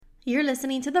You're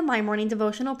listening to the My Morning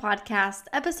Devotional Podcast,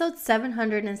 episode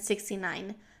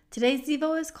 769. Today's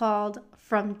Devo is called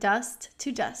From Dust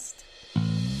to Dust.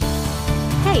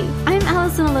 Hey, I'm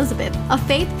Allison Elizabeth, a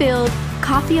faith-filled,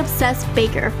 coffee-obsessed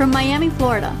baker from Miami,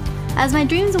 Florida. As my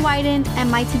dreams widened and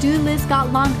my to-do list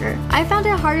got longer, I found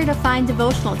it harder to find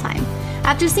devotional time.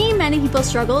 After seeing many people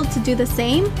struggle to do the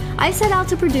same, I set out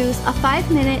to produce a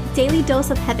 5-minute daily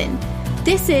dose of heaven.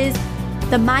 This is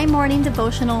the My Morning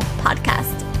Devotional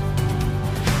Podcast.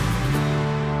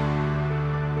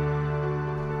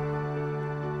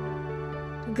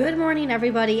 Good morning,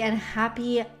 everybody, and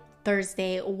happy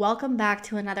Thursday. Welcome back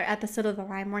to another episode of the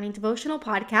My Morning Devotional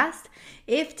Podcast.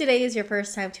 If today is your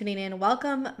first time tuning in,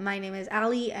 welcome. My name is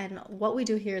Allie, and what we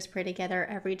do here is pray together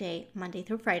every day, Monday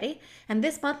through Friday. And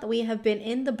this month, we have been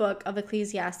in the book of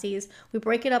Ecclesiastes. We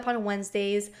break it up on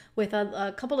Wednesdays with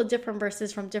a couple of different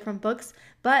verses from different books.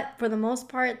 But for the most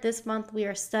part, this month, we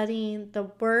are studying the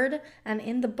Word and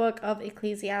in the book of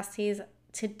Ecclesiastes.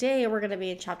 Today, we're going to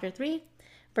be in chapter 3.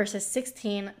 Verses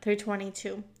 16 through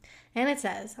 22. And it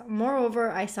says,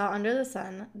 "Moreover, I saw under the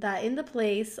sun that in the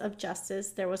place of justice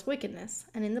there was wickedness,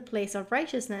 and in the place of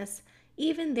righteousness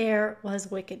even there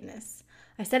was wickedness.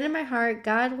 I said in my heart,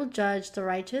 God will judge the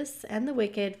righteous and the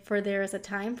wicked, for there is a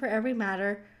time for every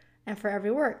matter and for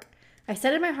every work. I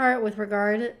said in my heart with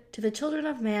regard to the children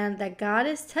of man that God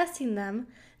is testing them,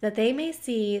 that they may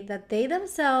see that they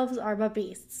themselves are but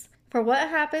beasts. For what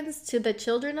happens to the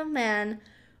children of man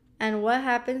and what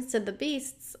happens to the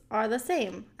beasts are the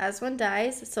same. As one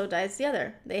dies, so dies the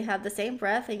other. They have the same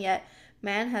breath, and yet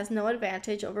man has no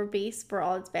advantage over beasts for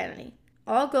all its vanity.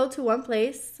 All go to one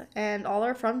place, and all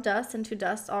are from dust, and to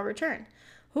dust all return.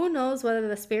 Who knows whether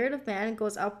the spirit of man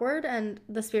goes upward, and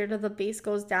the spirit of the beast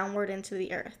goes downward into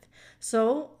the earth?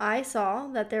 So I saw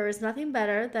that there is nothing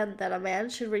better than that a man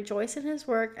should rejoice in his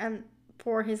work and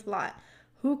for his lot.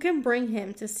 Who can bring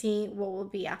him to see what will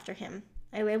be after him?"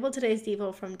 I labeled today's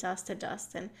Devo From Dust to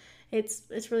Dust, and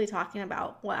it's really talking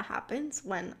about what happens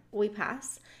when we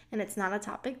pass, and it's not a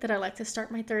topic that I like to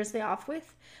start my Thursday off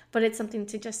with, but it's something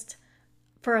to just,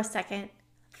 for a second,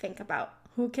 think about.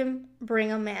 Who can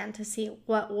bring a man to see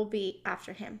what will be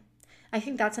after him? I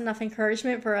think that's enough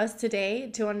encouragement for us today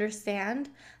to understand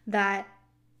that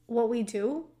what we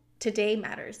do today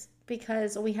matters,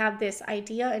 because we have this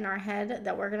idea in our head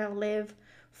that we're going to live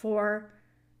for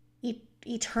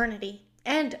eternity.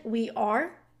 And we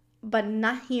are, but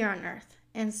not here on earth.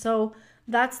 And so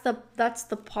that's the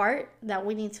part that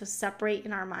we need to separate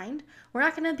in our mind. We're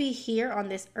not going to be here on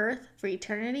this earth for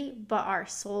eternity, but our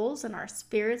souls and our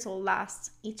spirits will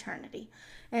last eternity.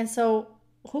 And so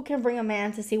who can bring a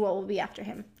man to see what will be after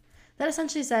him? That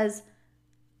essentially says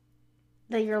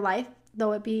that your life,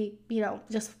 though it be,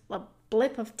 just a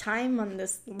blip of time on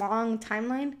this long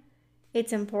timeline,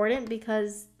 it's important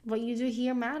because what you do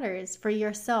here matters for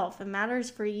yourself. It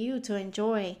matters for you to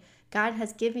enjoy. God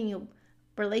has given you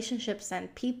relationships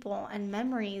and people and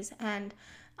memories and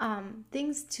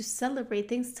things to celebrate,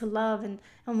 things to love. And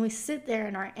when we sit there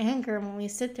in our anger, when we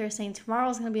sit there saying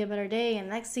tomorrow's going to be a better day and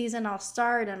next season I'll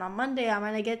start and on Monday I'm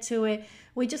going to get to it,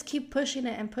 we just keep pushing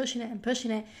it and pushing it and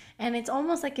pushing it. And it's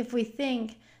almost like if we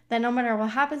think that no matter what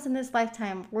happens in this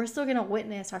lifetime, we're still going to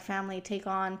witness our family take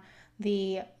on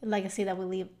the legacy that we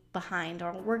leave behind,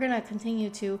 or we're going to continue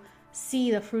to see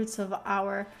the fruits of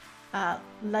our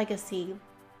legacy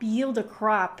yield a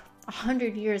crop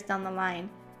 100 years down the line,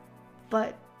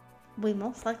 but we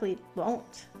most likely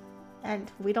won't. And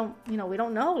we don't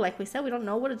know, like we said, we don't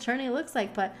know what eternity looks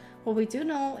like, but what we do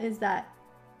know is that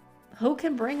who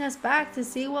can bring us back to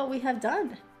see what we have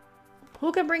done?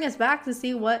 Who can bring us back to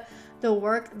see what the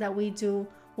work that we do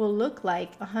will look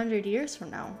like 100 years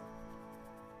from now?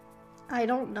 I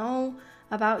don't know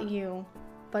about you,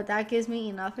 but that gives me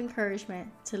enough encouragement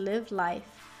to live life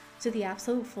to the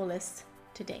absolute fullest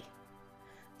today.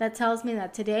 That tells me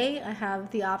that today I have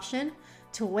the option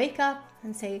to wake up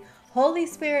and say, Holy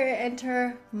Spirit,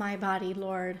 enter my body,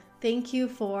 Lord. Thank you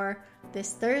for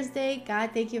this Thursday.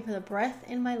 God, thank you for the breath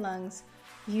in my lungs.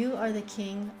 You are the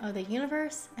King of the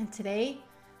universe, and today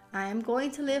I am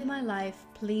going to live my life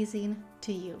pleasing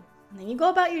to you. And then you go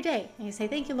about your day and you say,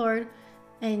 thank you, Lord.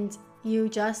 And you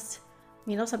just,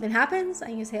 something happens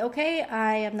and you say, okay,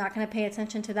 I am not going to pay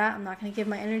attention to that. I'm not going to give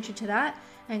my energy to that.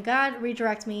 And God,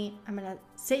 redirect me. I'm going to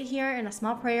sit here in a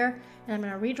small prayer and I'm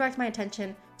going to redirect my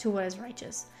attention to what is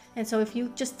righteous. And so if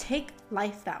you just take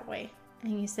life that way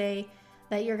and you say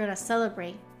that you're going to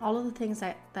celebrate all of the things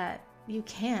that you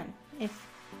can. If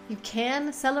you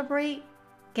can celebrate,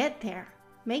 get there.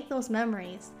 Make those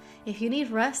memories. If you need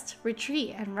rest,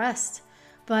 retreat and rest.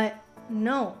 But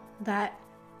know that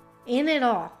in it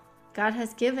all, God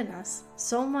has given us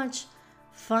so much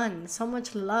fun, so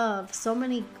much love, so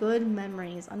many good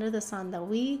memories under the sun that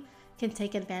we can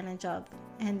take advantage of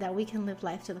and that we can live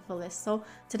life to the fullest. So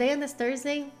today on this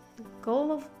Thursday,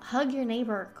 go hug your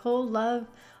neighbor, go love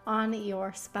on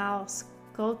your spouse,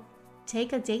 go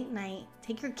take a date night,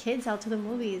 take your kids out to the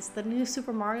movies. The new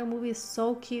Super Mario movie is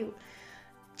so cute.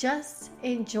 Just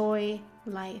enjoy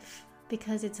life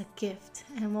because it's a gift.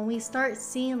 And when we start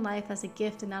seeing life as a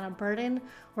gift and not a burden,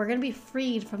 we're going to be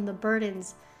freed from the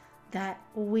burdens that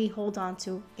we hold on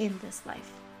to in this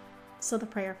life. So the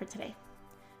prayer for today.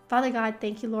 Father God,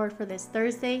 thank you, Lord, for this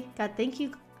Thursday. God, thank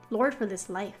you, Lord, for this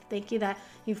life. Thank you that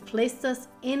you've placed us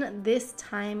in this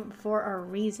time for a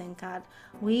reason, God.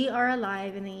 We are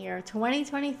alive in the year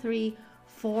 2023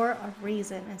 for a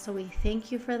reason. And so we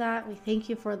thank you for that. We thank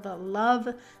you for the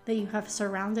love that you have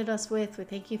surrounded us with. We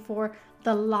thank you for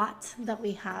the lot that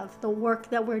we have, the work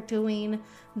that we're doing,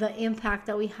 the impact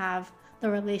that we have, the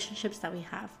relationships that we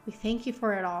have. We thank you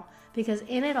for it all, because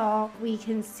in it all, we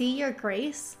can see your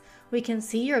grace. We can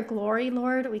see your glory,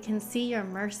 Lord. We can see your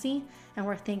mercy, and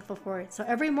we're thankful for it. So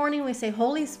every morning we say,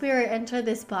 Holy Spirit, enter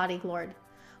this body, Lord.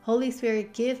 Holy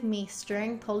Spirit, give me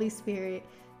strength. Holy Spirit,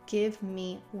 give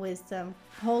me wisdom.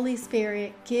 Holy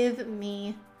Spirit, give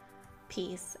me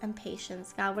peace and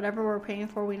patience. God, whatever we're praying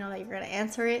for, we know that you're going to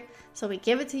answer it. So we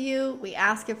give it to you. We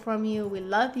ask it from you. We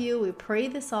love you. We pray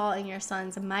this all in your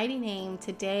Son's mighty name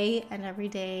today and every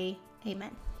day.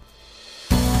 Amen.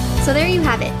 So there you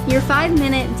have it, your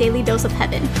 5-minute daily dose of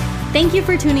heaven. Thank you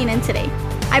for tuning in today.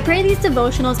 I pray these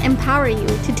devotionals empower you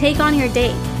to take on your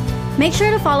day. Make sure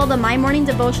to follow the My Morning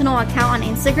Devotional account on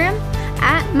Instagram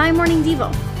at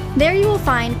MyMorningDevo. There you will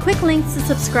find quick links to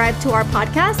subscribe to our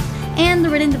podcast and the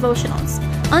written devotionals.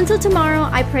 Until tomorrow,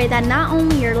 I pray that not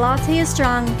only your latte is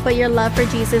strong, but your love for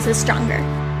Jesus is stronger.